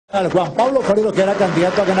Juan Pablo Forero, que era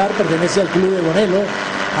candidato a ganar, pertenece al club de Bonelo,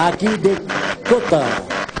 aquí de Cota.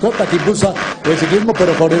 Cota que impulsa el ciclismo,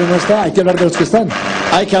 pero Forero no está. Hay que hablar de los que están.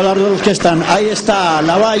 Hay que hablar de los que están. Ahí está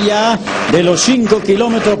la valla de los 5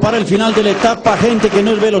 kilómetros para el final de la etapa. Gente que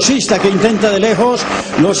no es velocista, que intenta de lejos.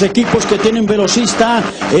 Los equipos que tienen velocista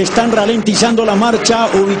están ralentizando la marcha,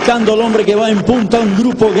 ubicando al hombre que va en punta. Un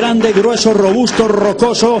grupo grande, grueso, robusto,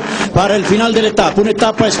 rocoso para el final de la etapa. Una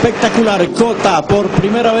etapa espectacular. Cota por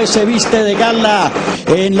primera vez se viste de gala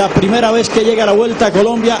en la primera vez que llega la Vuelta a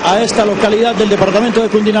Colombia, a esta localidad del departamento de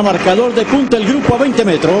Cundinamarca. Los de punta, el grupo a 20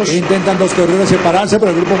 metros. Intentan dos corredores separarse,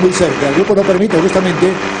 pero el grupo muy cerca. El grupo no permite justamente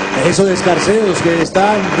esos descarceos que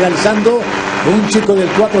están realizando un chico del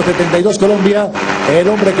 472 Colombia, el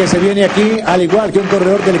hombre que se viene aquí, al igual que un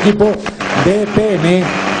corredor del equipo de PM,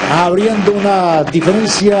 abriendo una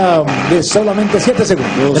diferencia de solamente 7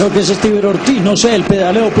 segundos. Creo que es Stiver Ortiz, no sé, el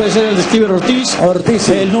pedaleo puede ser el de Stiver Ortiz. Ortiz,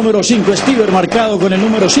 sí. El número 5, Stiver marcado con el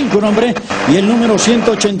número 5, un hombre, y el número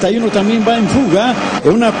 181 también va en fuga,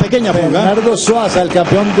 en una pequeña fuga. Bernardo Suaza, el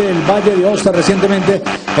campeón del Valle de Aosta recientemente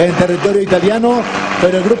en territorio italiano,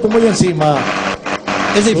 pero el grupo muy encima.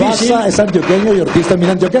 Es difícil. Suaza es antioqueño y Ortiz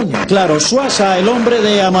también antioqueño. Claro, Suaza, el hombre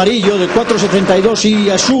de amarillo de 472 y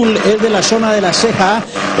azul, es de la zona de la Ceja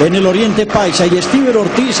en el oriente paisa. Y Stiver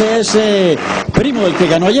Ortiz es primo del que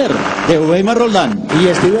ganó ayer, de Weimar Roldán.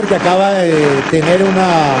 Y Stiver, que acaba de tener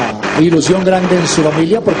una ilusión grande en su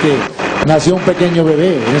familia porque nació un pequeño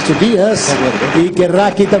bebé en estos días y querrá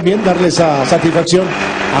aquí también darle esa satisfacción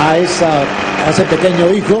a ese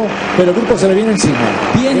pequeño hijo, pero el grupo se le viene encima.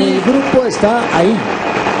 El grupo está ahí.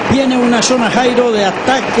 Viene una zona, Jairo, de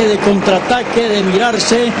ataque, de contraataque, de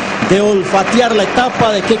mirarse, de olfatear la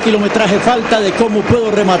etapa, de qué kilometraje falta, de cómo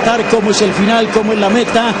puedo rematar, cómo es el final, cómo es la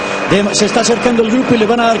meta. Se está acercando el grupo y le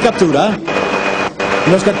van a dar captura.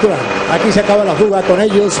 Los capturan. Aquí se acaba la fuga con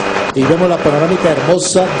ellos y vemos la panorámica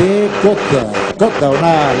hermosa de Cota. Cota,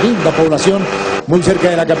 una linda población muy cerca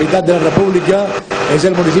de la capital de la República. Es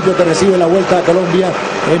el municipio que recibe la Vuelta a Colombia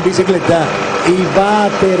en bicicleta y va a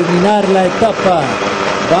terminar la etapa.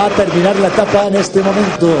 Va a terminar la etapa en este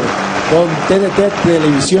momento con TDT,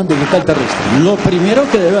 Televisión Digital Terrestre. Lo primero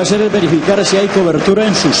que debe hacer es verificar si hay cobertura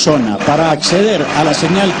en su zona. Para acceder a la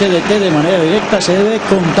señal TDT de manera directa se debe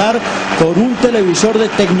contar con un televisor de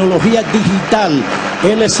tecnología digital,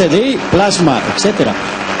 LCD, plasma, etcétera,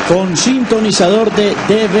 con sintonizador de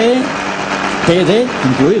DVB-TD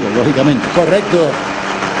incluido, lógicamente. Correcto.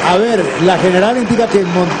 A ver, la general indica que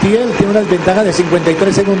Montiel tiene una desventaja de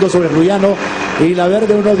 53 segundos sobre Rubiano y la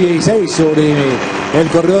verde 1.16 sobre el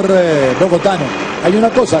corredor bogotano. Hay una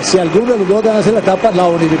cosa, si alguno de los dos gana la etapa, la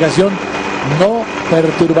unificación no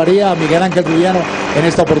perturbaría a Miguel Ángel Rubiano en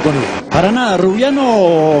esta oportunidad. Para nada,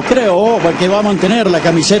 Rubiano creo que va a mantener la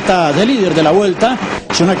camiseta de líder de la Vuelta.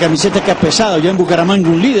 Es una camiseta que ha pesado ya en Bucaramanga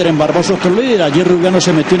un líder, en Barbosa otro líder. Ayer Rubiano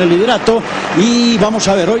se metió en el liderato y vamos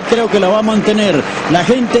a ver, hoy creo que la va a mantener. La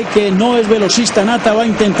gente que no es velocista nata va a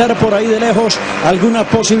intentar por ahí de lejos alguna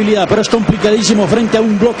posibilidad, pero es complicadísimo frente a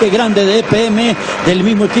un bloque grande de EPM, del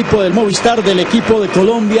mismo equipo del Movistar, del equipo de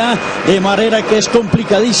Colombia, de manera que es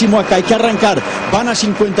complicadísimo. Acá hay que arrancar, van a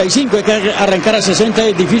 55, hay que arrancar a 60,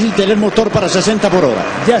 es difícil tener motor para 60 por hora.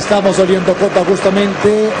 Ya estamos oliendo Cota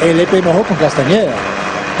justamente, el EPM ojo con Castañeda.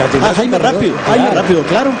 Jaime rápido, claro. Jaime rápido,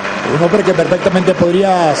 claro. Un hombre que perfectamente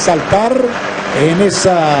podría saltar en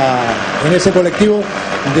ese colectivo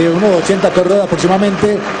de unos 80 corredores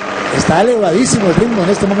aproximadamente. Está elevadísimo el ritmo en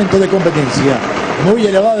este momento de competencia. Muy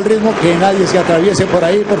elevado el ritmo, que nadie se atraviese por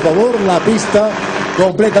ahí, por favor. La pista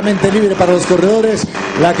completamente libre para los corredores.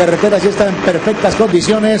 La carretera sí está en perfectas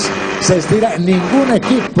condiciones. Se estira. Ningún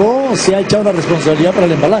equipo se ha echado una responsabilidad para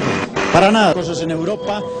el embalaje. Para nada. Cosas en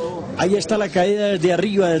Europa. Ahí está la caída desde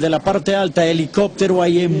arriba, desde la parte alta, helicóptero,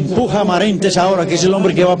 ahí empuja a Marentes ahora, que es el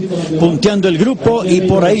hombre que va punteando el grupo, y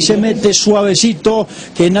por ahí se mete suavecito,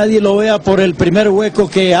 que nadie lo vea por el primer hueco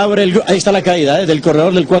que abre el grupo. Ahí está la caída del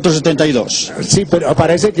corredor del 472. Sí, pero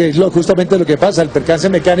parece que es justamente lo que pasa, el percance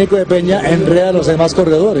mecánico de Peña enreda a los demás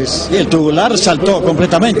corredores. Y el tubular saltó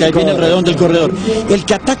completamente, ahí viene el redón del corredor. El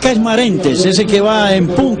que ataca es Marentes, ese que va en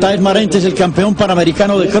punta es Marentes, el campeón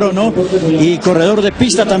panamericano de crono y corredor de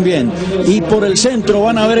pista también. Y por el centro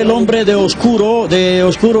van a ver el hombre de oscuro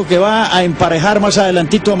que va a emparejar más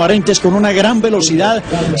adelantito a Marentes con una gran velocidad,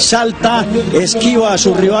 salta, esquiva a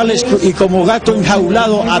sus rivales y como gato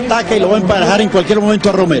enjaulado ataca y lo va a emparejar en cualquier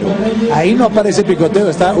momento a Romero. Ahí no aparece picoteo,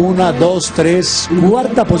 está 1, 2, 3,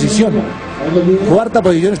 cuarta posición. Cuarta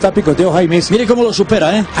posición está picoteo, Jaime. Mire cómo lo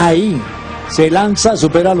supera, Ahí se lanza,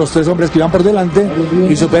 supera a los 3 hombres que iban por delante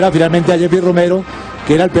y supera finalmente a Jeffy Romero,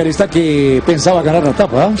 que era el pedalista que pensaba ganar la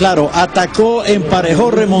etapa. Claro, atacó,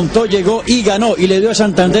 emparejó, remontó, llegó y ganó, y le dio a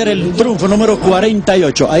Santander el triunfo número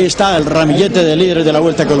 48. Ahí está el ramillete de líderes de la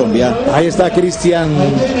Vuelta a Colombia. Ahí está Cristian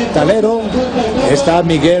Talero, está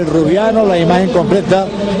Miguel Rubiano, la imagen completa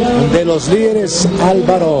de los líderes.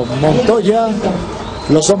 Álvaro Montoya,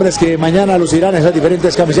 los hombres que mañana lucirán esas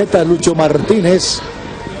diferentes camisetas. Lucho Martínez,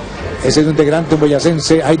 ese es un integrante, un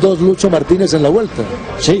boyacense. Hay dos Lucho Martínez en la Vuelta.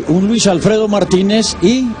 Sí, un Luis Alfredo Martínez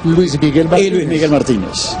y Luis Miguel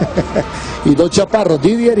Martínez. Y dos chaparros,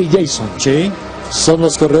 Didier y Jason. Sí. Son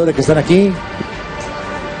los corredores que están aquí.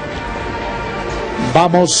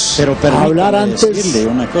 Vamos a hablar antes. Decirle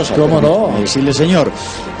una cosa. ¿Cómo no? Decirle, señor,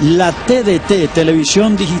 la TDT,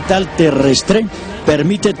 Televisión Digital Terrestre,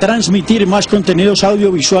 permite transmitir más contenidos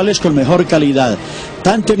audiovisuales con mejor calidad,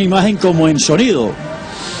 tanto en imagen como en sonido,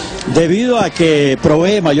 debido a que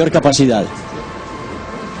provee mayor capacidad.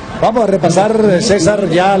 Vamos a repasar, César,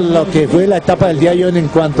 ya lo que fue la etapa del día de hoy en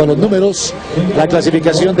cuanto a los números, la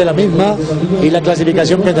clasificación de la misma y la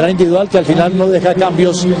clasificación general individual, que al final no deja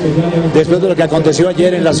cambios después de lo que aconteció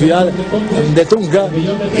ayer en la ciudad de Tunja,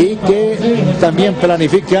 y que también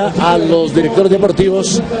planifica a los directores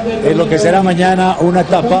deportivos en lo que será mañana una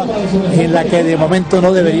etapa en la que de momento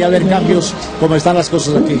no debería haber cambios como están las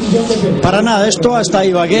cosas aquí. Para nada, esto hasta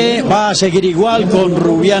Ibagué va a seguir igual, con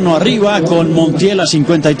Rubiano arriba, con Montiel a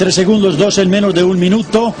 53 segundos, 2 en menos de un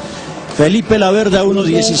minuto. Felipe Laverde a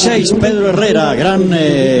 1.16, Pedro Herrera, gran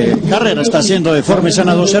carrera está haciendo de Formesan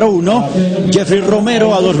a 2.01, Jeffrey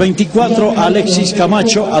Romero a 2.24, Alexis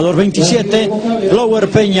Camacho a 2.27, Glover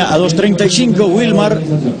Peña a 2.35,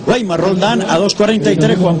 Weimar Roldán a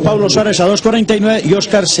 2.43, Juan Pablo Suárez a 2.49 y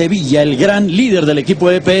Oscar Sevilla, el gran líder del equipo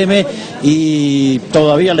de EPM, y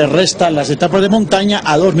todavía le restan las etapas de montaña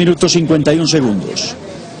a 2 minutos 51 segundos.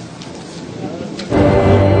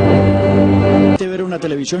 Una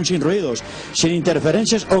televisión sin ruidos, sin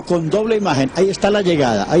interferencias o con doble imagen. Ahí está la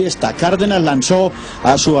llegada, ahí está. Cárdenas lanzó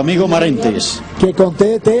a su amigo Marentes. Que con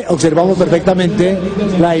TDT observamos perfectamente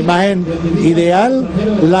la imagen ideal,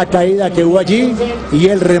 la caída que hubo allí y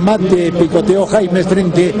el remate, picoteo Jaime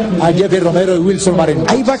frente a Jeffrey Romero y Wilson Marentes.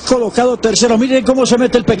 Ahí va colocado tercero. Miren cómo se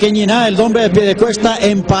mete el pequeñina, el hombre de Piedecuesta,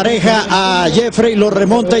 empareja a Jeffrey, lo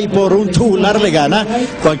remonta y por un tubular le gana.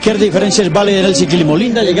 Cualquier diferencia es válida en el ciclismo.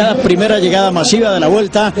 Linda llegada, primera llegada masiva de la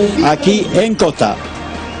Vuelta aquí en Cota.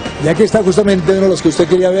 Y aquí está justamente uno de los que usted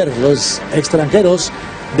quería ver, los extranjeros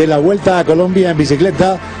de la Vuelta a Colombia en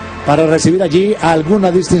bicicleta, para recibir allí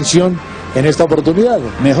alguna distinción en esta oportunidad.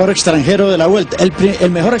 Mejor extranjero de la Vuelta.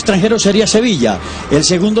 El mejor extranjero sería Sevilla, el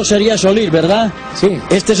segundo sería Solir, ¿verdad? Sí.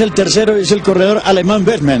 Este es el tercero, es el corredor alemán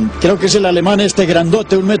Bergman. Creo que es el alemán este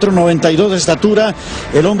grandote, 1,92 m de estatura,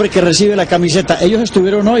 el hombre que recibe la camiseta. Ellos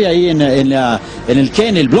estuvieron hoy ahí en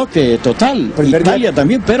el bloque total. Italia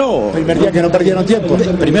también, pero... Primer día que no perdieron tiempo.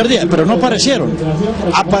 Primer día, pero no aparecieron.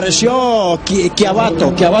 Apareció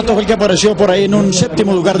Chiavato fue el que apareció por ahí en un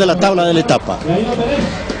séptimo lugar de la tabla de la etapa.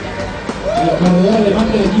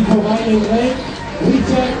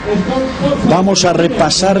 Vamos a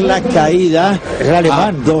repasar la caída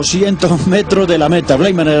a 200 metros de la meta.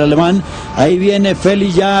 Bleiman, el alemán. Ahí viene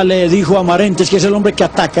Feli, ya le dijo a Marentes que es el hombre que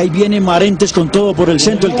ataca. Ahí viene Marentes con todo por el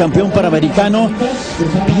centro, el campeón panamericano.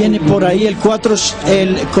 Viene por ahí el 4,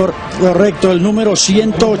 correcto, el número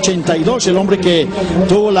 182, el hombre que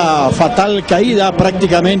tuvo la fatal caída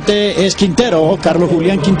prácticamente es Quintero, Carlos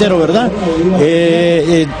Julián Quintero, ¿verdad?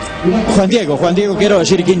 Juan Diego, quiero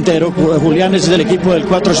decir Quintero. Julián es del equipo del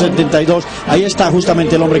 472. Ahí está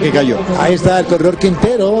justamente el hombre que cayó. Ahí está el corredor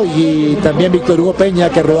Quintero y también Víctor Hugo Peña,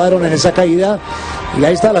 que rodaron en esa caída. Y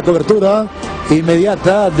ahí está la cobertura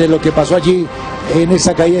inmediata de lo que pasó allí. En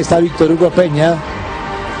esa caída está Víctor Hugo Peña.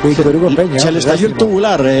 Se le estalló el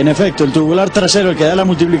tubular, en efecto, el tubular trasero, el que da la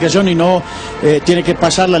multiplicación y no tiene que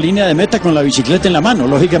pasar la línea de meta con la bicicleta en la mano,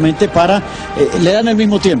 lógicamente le dan el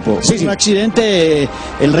mismo tiempo. Sí, es un accidente,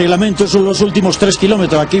 el reglamento son los últimos 3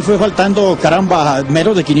 kilómetros, aquí fue faltando, caramba,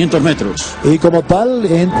 menos de 500 metros. Y como tal,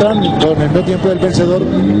 entran con el medio tiempo del vencedor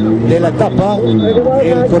de la etapa,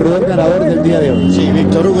 el corredor ganador del día de hoy. Sí,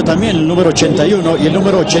 Víctor Hugo también, el número 81, y el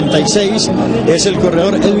número 86 es el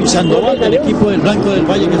corredor Edwin Sandoval del equipo del Blanco del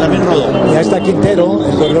Valle, que también rodó. Ya está Quintero,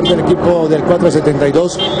 el corredor del equipo del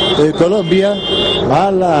 472 de Colombia.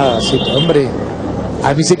 Hombre,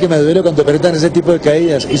 a mí sí que me duele cuando presentan ese tipo de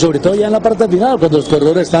caídas, y sobre todo ya en la parte final, cuando los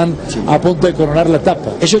corredores están a punto de coronar la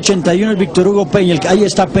etapa. Ese 81 es Víctor Hugo Peña, ahí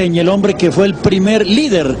está Peña, el hombre que fue el primer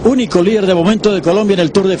único líder de momento de Colombia en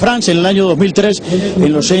el Tour de Francia en el año 2003,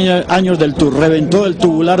 en los años del Tour. Reventó el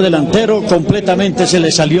tubular delantero, completamente se le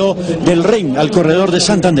salió del ring al corredor de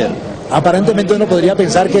Santander. Aparentemente uno podría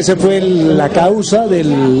pensar que ese fue la causa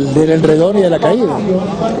del enredón y de la caída.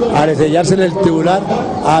 Al estrellarse en el tubular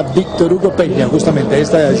a Víctor Hugo Peña, justamente ahí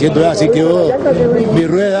está diciendo, así quedó mi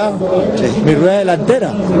rueda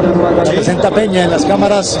delantera. La presenta Peña en las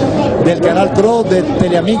cámaras del canal Pro, de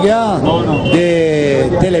Teleamiga,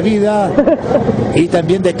 de Televida y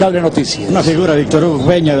también de Cable Noticias. Una figura, Víctor Hugo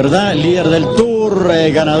Peña, ¿verdad? Líder del Tour,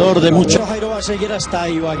 ganador de mucho. Jairo va a seguir hasta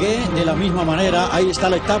Ibagué de la misma manera. Ahí está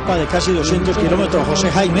la etapa de casi 200 kilómetros. José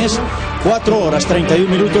Jaimes, 4 horas 31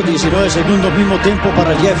 minutos 19 segundos, mismo tiempo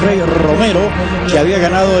para Jeffrey Romero, que había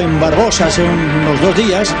ganado en Barbosa hace unos 2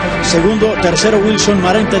 días. Segundo, tercero Wilson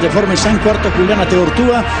Marentes de Formesán, cuarto Juliana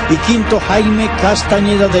Teortúa y quinto Jaime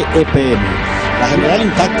Castañeda de EPM. La general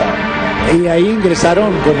intacta. Y ahí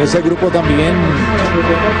ingresaron con ese grupo también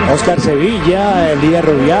Oscar Sevilla, Elías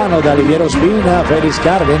Rubiano, Daliviero Ospina, Félix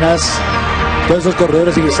Cárdenas. Todos esos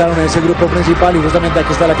corredores ingresaron en ese grupo principal y justamente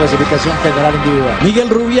aquí está la clasificación general individual. Miguel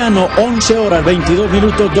Rubiano, 11 horas 22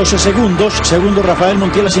 minutos 12 segundos. Segundo, Rafael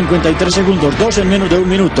Montiela, 53 segundos, 2 en menos de 1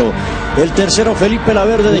 minuto. El tercero, Felipe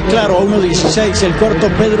Laverde de Claro, a 1.16. El cuarto,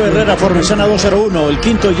 Pedro Herrera, Formesana, 2.01. El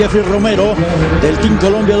quinto, Jeffrey Romero del Team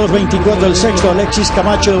Colombia, 2.24. El sexto, Alexis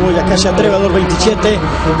Camacho de Boyacá se atreve, a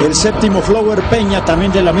 2.27. El séptimo, Flower Peña,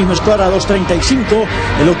 también de la misma escuadra, a 2.35.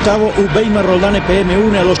 El octavo, Ubeimer Roldán,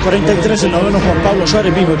 EPM1, a 2.43. El noveno, Juan Pablo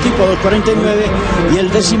Suárez, mismo equipo, a 2.49. Y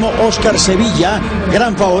el décimo, Oscar Sevilla,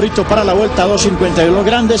 gran favorito para la Vuelta, a 2.50. Los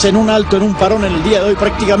grandes en un alto, en un parón en el día de hoy,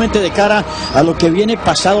 prácticamente de cara a lo que viene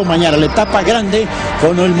pasado mañana. La etapa grande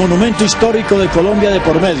con el monumento histórico de Colombia de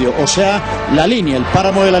por medio, o sea, la línea, el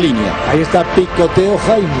páramo de la línea. Ahí está Picoteo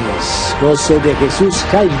Jaimes, José de Jesús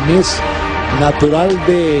Jaimes, natural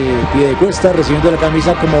de Piedecuesta, recibiendo la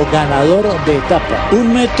camisa como ganador de etapa.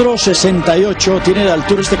 1,68 m tiene de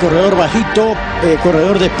altura este corredor bajito,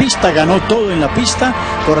 corredor de pista, ganó todo en la pista,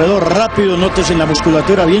 corredor rápido, notes en la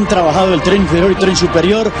musculatura, bien trabajado el tren inferior y tren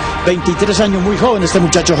superior, 23 años, muy joven este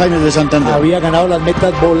muchacho Jaime de Santander. Había ganado las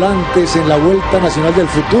metas volantes en la Vuelta Nacional del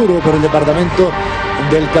Futuro por el departamento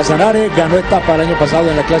del Casanare, ganó etapa el año pasado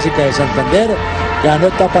en la Clásica de Santander, ganó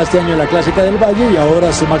etapa este año en la Clásica del Valle y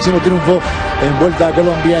ahora su máximo triunfo en Vuelta a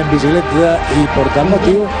Colombia en bicicleta, y por tal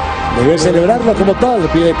motivo debe celebrarlo como tal,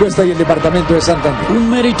 Piedecuesta y el departamento de Santander. Un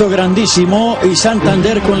mérito grandísimo, y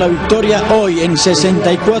Santander con la victoria hoy en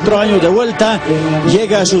 64 años de Vuelta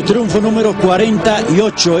llega a su triunfo número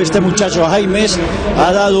 48. Este muchacho Jaimes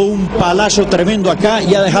ha dado un palazo tremendo acá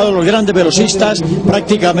y ha dejado a los grandes velocistas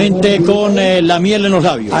prácticamente con la miel en los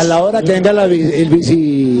labios. A la hora que venga el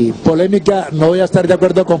bici polémica, no voy a estar de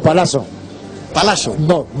acuerdo con Palazzo. Palazo.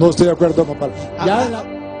 No, no estoy de acuerdo con Palazzo. Ya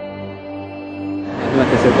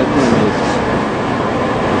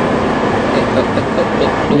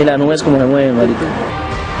Ni las nubes como se mueven, marica.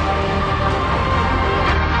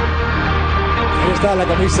 Ahí está la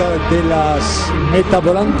camisa de las metas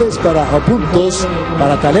volantes o puntos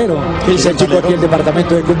para Talero, que es el chico aquí del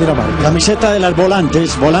departamento de Cundinamarca. Camiseta de las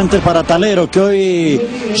volantes para Talero, que hoy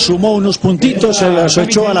sumó unos puntitos, se los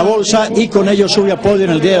echó a la bolsa y con ellos sube a podio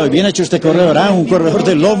en el día de hoy. Bien hecho este corredor, un corredor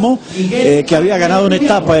del lomo que había ganado una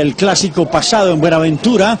etapa el clásico pasado en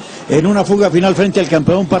Buenaventura en una fuga final frente al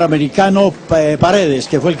campeón panamericano Paredes,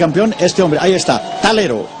 que fue el campeón, este hombre. Ahí está,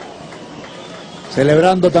 Talero.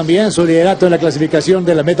 Celebrando también su liderato en la clasificación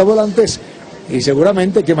de las metas volantes, y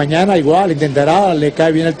seguramente que mañana igual intentará, le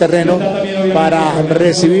cae bien el terreno para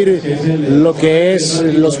recibir lo que es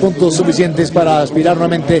los puntos suficientes para aspirar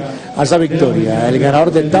nuevamente a esa victoria. El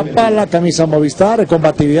ganador de etapa, la camisa Movistar,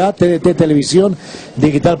 combatividad, TDT Televisión,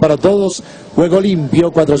 digital para todos, juego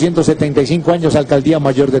limpio, 475 años, Alcaldía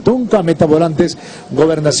Mayor de Tunca, meta volantes,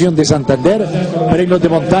 Gobernación de Santander, premios de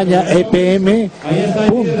montaña, EPM,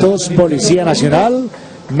 puntos, Policía Nacional,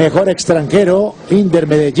 mejor extranjero, Inder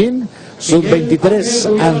Medellín,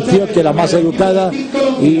 Sub-23, Antioquia, la más educada,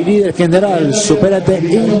 y líder general, Supérate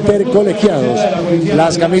Intercolegiados.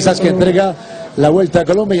 Las camisas que entrega la Vuelta a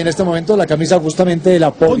Colombia, y en este momento la camisa justamente de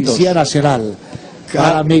la Policía Nacional.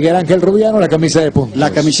 Para Miguel Ángel Rubiano, la camisa de puntos.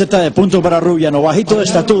 La camiseta de puntos para Rubiano, bajito de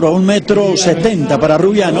estatura, 1,70 m para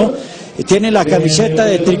Rubiano. Tiene la camiseta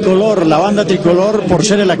de tricolor, la banda tricolor, por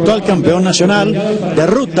ser el actual campeón nacional de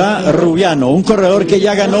ruta, Rubiano, un corredor que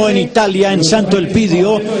ya ganó en Italia, en Santo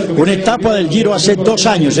Elpidio, una etapa del Giro hace 2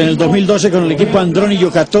 años, en el 2012 con el equipo Androni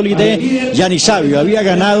Giocattoli de Yanisabio. Había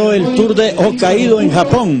ganado el Tour de Hokkaido en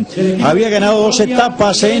Japón, había ganado 2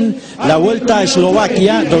 etapas en la Vuelta a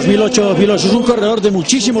Eslovaquia 2008-2008. Es un corredor de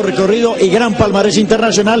muchísimo recorrido y gran palmarés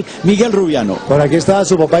internacional, Miguel Rubiano. Por aquí estaba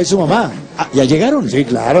su papá y su mamá. ¿Ya llegaron? Sí,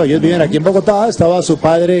 claro, ellos viven aquí en Bogotá. Estaba su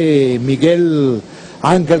padre Miguel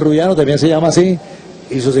Ángel Rubiano, también se llama así,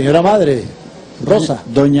 y su señora madre, Rosa.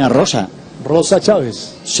 Doña Rosa. Rosa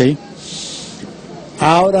Chávez. Sí.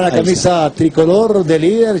 Ahora la camisa tricolor de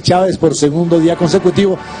líder, Chávez por segundo día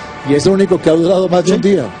consecutivo. Y es el único que ha durado más de un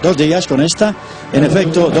día. 2 días con esta. En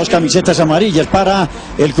efecto, 2 camisetas amarillas para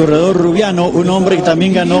el corredor Rubiano, un hombre que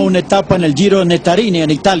también ganó una etapa en el Giro Netarini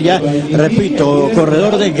en Italia. Repito,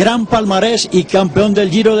 corredor de gran palmarés y campeón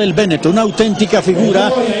del Giro del Véneto. Una auténtica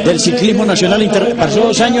figura del ciclismo nacional. Pasó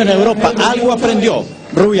 2 años en Europa. Algo aprendió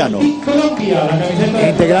Rubiano.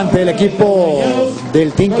 Integrante del equipo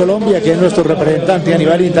del Team Colombia, que es nuestro representante a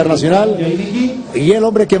nivel internacional. Y el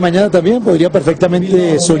hombre que mañana también podría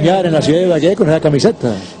perfectamente soñar en la ciudad de Ibagué con esa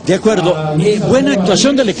camiseta. De acuerdo. Buena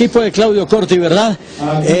actuación del equipo de Claudio Corti, ¿verdad?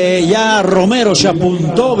 Ya Romero se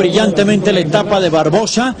apuntó brillantemente la etapa de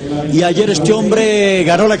Barbosa. Y ayer este hombre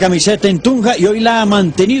ganó la camiseta en Tunja y hoy la ha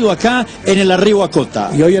mantenido acá en el arribo a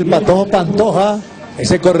Cota. Y hoy el Patojo Pantoja,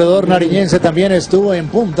 ese corredor nariñense, también estuvo en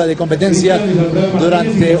punta de competencia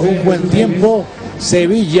durante un buen tiempo.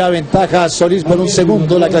 Sevilla aventaja a Solís por un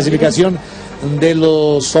segundo la clasificación de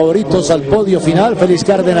los favoritos al podio final. Félix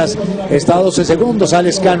Cárdenas está a 12 segundos,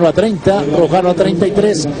 Alex Cano a 30, Rojano a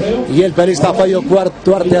 33 y el periodista Fabio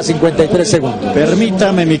Duarte a 53 segundos.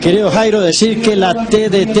 Permítame, mi querido Jairo, decir que la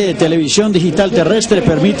TDT, Televisión Digital Terrestre,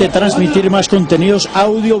 permite transmitir más contenidos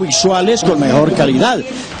audiovisuales con mejor calidad,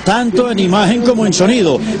 tanto en imagen como en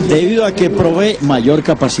sonido, debido a que provee mayor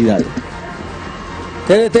capacidad.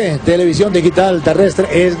 TDT, Televisión Digital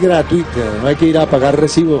Terrestre, es gratuita, no hay que ir a pagar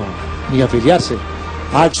recibo ni afiliarse,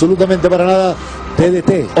 absolutamente para nada.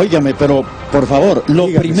 TDT. Óigame, pero por favor, lo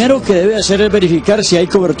primero que debe hacer es verificar si hay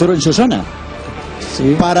cobertura en su zona.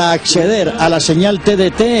 Sí. Para acceder a la señal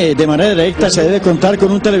TDT de manera directa se debe contar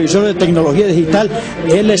con un televisor de tecnología digital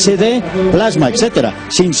LCD, plasma, etcétera,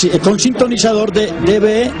 con sintonizador de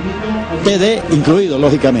DVB-TD incluido,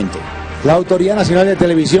 lógicamente. La Autoridad Nacional de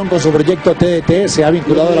Televisión, con su proyecto TDT, se ha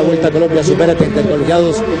vinculado a la Vuelta a Colombia Supérate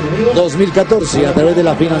Intercolegiados 2014 a través de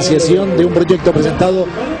la financiación de un proyecto presentado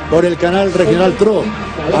por el canal regional TRO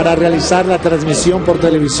para realizar la transmisión por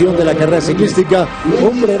televisión de la carrera ciclística,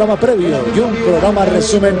 un programa previo y un programa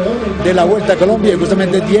resumen de la Vuelta a Colombia. Y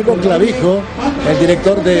justamente Diego Clavijo, el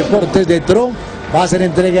director de deportes de TRO, va a hacer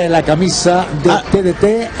entrega de la camisa de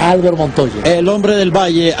TDT a Álvaro Montoya. El hombre del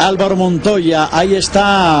Valle, Álvaro Montoya. Ahí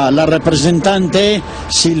está la representante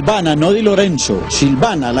Silvana, no Di Lorenzo.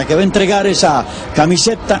 Silvana, la que va a entregar esa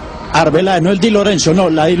camiseta. Arbeláez, no el Di Lorenzo, no,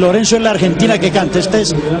 la Di Lorenzo es la argentina que canta, este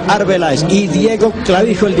es Arbeláez. Y Diego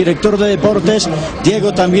Clavijo, el director de deportes.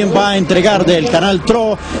 Diego también va a entregar del canal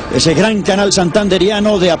TRO, ese gran canal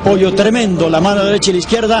santanderiano de apoyo tremendo, la mano derecha y la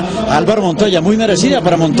izquierda, Álvaro Montoya, muy merecida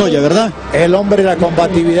para Montoya, ¿verdad? El hombre de la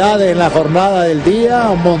combatividad en la jornada del día,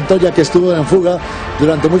 Montoya, que estuvo en fuga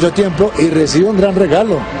durante mucho tiempo y recibió un gran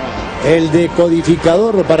regalo, el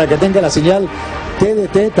decodificador para que tenga la señal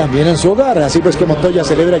TDT también en su hogar. Así pues que Montoya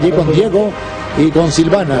celebra allí con Diego y con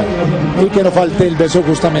Silvana, y que no falte el beso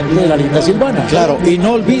justamente de la linda Silvana. Claro, y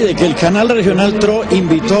no olvide que el canal regional TRO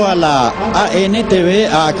invitó a la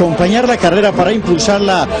ANTV a acompañar la carrera para impulsar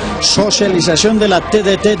la socialización de la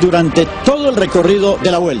TDT durante todo el recorrido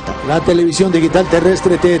de la Vuelta. La televisión digital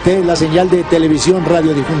terrestre TDT, la señal de televisión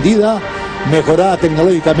radiodifundida mejorada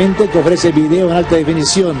tecnológicamente, que ofrece video en alta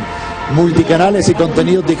definición, multicanales y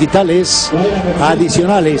contenidos digitales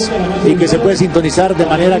adicionales, y que se puede sintonizar de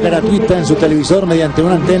manera gratuita en su televisor mediante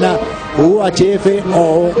una antena UHF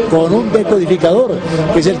o con un decodificador,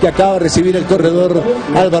 que es el que acaba de recibir el corredor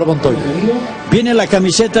Álvaro Montoya. Viene la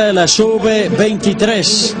camiseta de la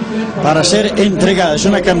Sub-23 para ser entregada. Es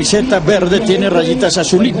una camiseta verde, tiene rayitas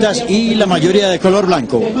azulitas y la mayoría de color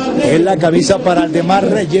blanco. Es la camisa para Aldemar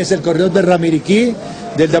Reyes, el corredor de Ramiriquí,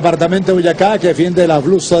 del departamento de Boyacá, que defiende la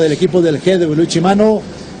blusa del equipo del G de Buluchimano,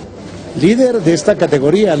 líder de esta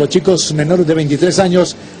categoría, los chicos menores de 23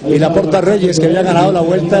 años, y la Porta Reyes, que había ganado la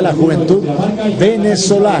Vuelta de la Juventud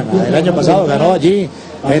venezolana. El año pasado ganó allí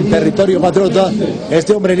en territorio patriota.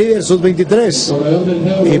 Este hombre líder sub-23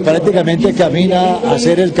 y prácticamente camina a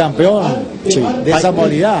ser el campeón de esa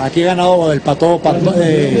modalidad. Aquí ha ganado el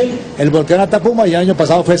el Volcán Atapuma, y el año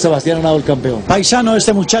pasado fue Sebastián ganado el campeón. Paisano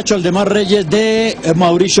este muchacho, el de Mar Reyes, de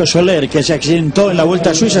Mauricio Soler, que se accidentó en la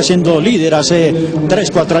Vuelta a Suiza siendo líder hace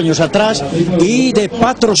 3-4 años atrás, y de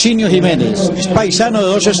Patrocinio Jiménez. Es paisano de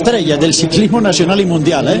 2 estrellas del ciclismo nacional y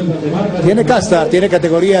mundial, Tiene casta, tiene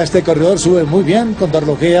categoría, este corredor sube muy bien,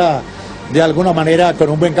 contrarrelojea de alguna manera con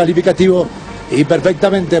un buen calificativo, y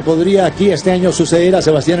perfectamente podría aquí este año suceder a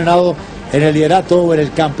Sebastián Henao en el liderato o en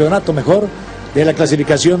el campeonato mejor de la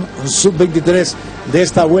clasificación sub-23 de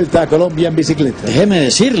esta Vuelta a Colombia en bicicleta. Déjeme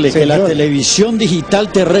decirle que la televisión digital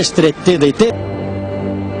terrestre TDT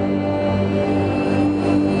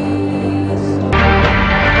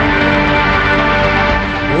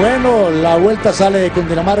La Vuelta sale de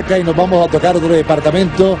Cundinamarca y nos vamos a tocar otro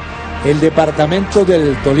departamento, el departamento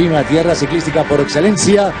del Tolima, tierra ciclística por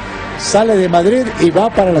excelencia. Sale de Madrid y va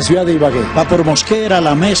para la ciudad de Ibagué. Va por Mosquera,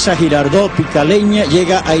 La Mesa, Girardot, Picaleña,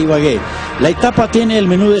 llega a Ibagué. La etapa tiene el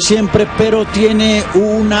menú de siempre, pero tiene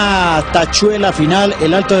una tachuela final,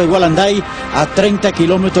 el Alto de Gualanday, a 30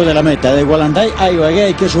 kilómetros de la meta. De Gualanday a Ibagué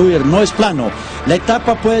hay que subir, no es plano. La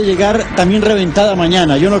etapa puede llegar también reventada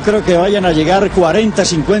mañana. Yo no creo que vayan a llegar 40,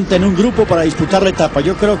 50 en un grupo para disputar la etapa.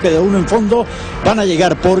 Yo creo que de uno en fondo van a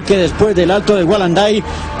llegar, porque después del Alto de Gualanday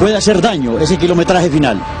puede hacer daño ese kilometraje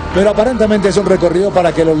final. Pero aparentemente es un recorrido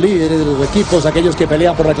para que los líderes de los equipos, aquellos que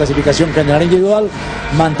pelean por la clasificación general individual,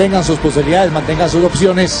 mantengan sus posibilidades, mantengan sus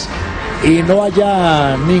opciones y no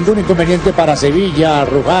haya ningún inconveniente para Sevilla,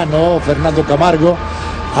 Rujano, Fernando Camargo,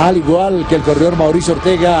 al igual que el corredor Mauricio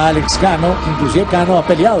Ortega, Alex Cano. Inclusive Cano ha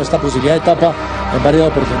peleado esta posibilidad de etapa en varias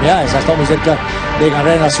oportunidades, ha estado muy cerca de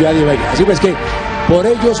ganar en la ciudad de Ibagué. Así pues que por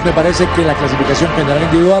ellos me parece que la clasificación general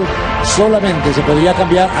individual solamente se podría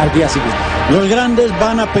cambiar al día siguiente. Los grandes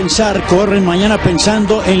van a pensar, corren mañana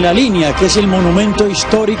pensando en la línea, que es el monumento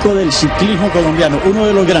histórico del ciclismo colombiano, uno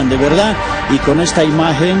de los grandes, ¿verdad? Y con esta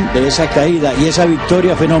imagen de esa caída y esa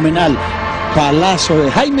victoria fenomenal, palazo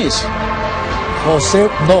de Jaimes. José,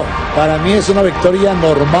 no, para mí es una victoria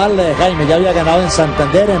normal de Jaime. Ya había ganado en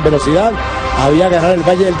Santander en velocidad, había ganado el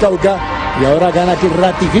Valle del Cauca y ahora gana aquí,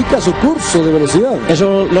 ratifica su curso de velocidad.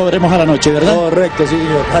 Eso lo veremos a la noche, ¿verdad? Correcto, sí,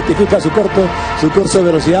 señor. Ratifica su curso de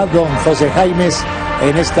velocidad don José Jaimes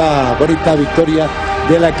en esta bonita victoria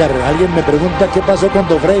de la carrera. Alguien me pregunta qué pasó con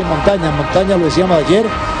Don Freddy Montaña. Montaña, lo decíamos ayer,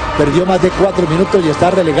 perdió más de 4 minutos y está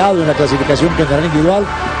relegado en la clasificación general individual.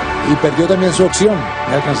 Y perdió también su opción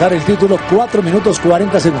de alcanzar el título, 4 minutos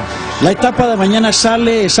 40 segundos. La etapa de mañana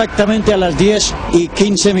sale exactamente a las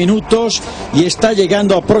 10:15 y está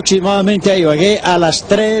llegando aproximadamente a Ibagué a las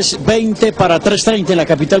 3:20 para 3:30 en la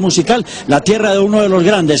capital musical, la tierra de uno de los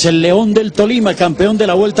grandes, el León del Tolima, campeón de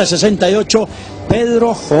la Vuelta 68,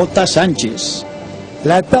 Pedro J. Sánchez.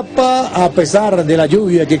 La etapa, a pesar de la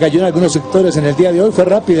lluvia que cayó en algunos sectores en el día de hoy, fue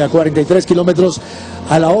rápida, 43 kilómetros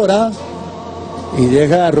a la hora. Y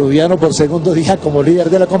deja a Rubiano por segundo día como líder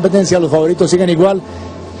de la competencia. Los favoritos siguen igual.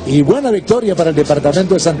 Y buena victoria para el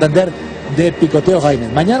departamento de Santander de Picoteo Jaime.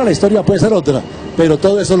 Mañana la historia puede ser otra, pero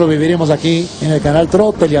todo eso lo viviremos aquí en el canal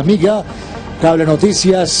TRO, Teleamiga, Cable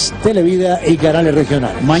Noticias, Televida y canales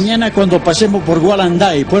regionales. Mañana, cuando pasemos por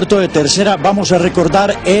Gualanday, Puerto de Tercera, vamos a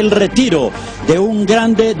recordar el retiro de un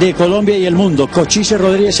grande de Colombia y el mundo. Cochise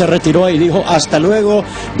Rodríguez se retiró ahí y dijo: hasta luego,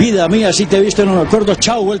 vida mía, si te he visto no me acuerdo,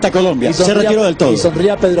 chao, Vuelta a Colombia. Se retiró del todo. Y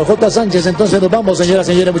sonría Pedro J. Sánchez. Entonces nos vamos, señoras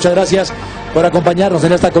y señores, muchas gracias por acompañarnos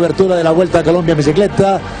en esta cobertura de la Vuelta a Colombia en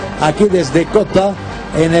bicicleta, aquí desde Cota,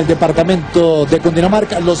 en el departamento de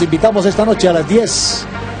Cundinamarca. Los invitamos esta noche a las 10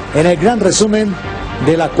 en el gran resumen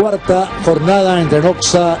de la cuarta jornada entre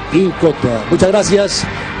Noxa y Cota. Muchas gracias,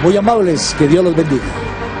 muy amables, que Dios los bendiga.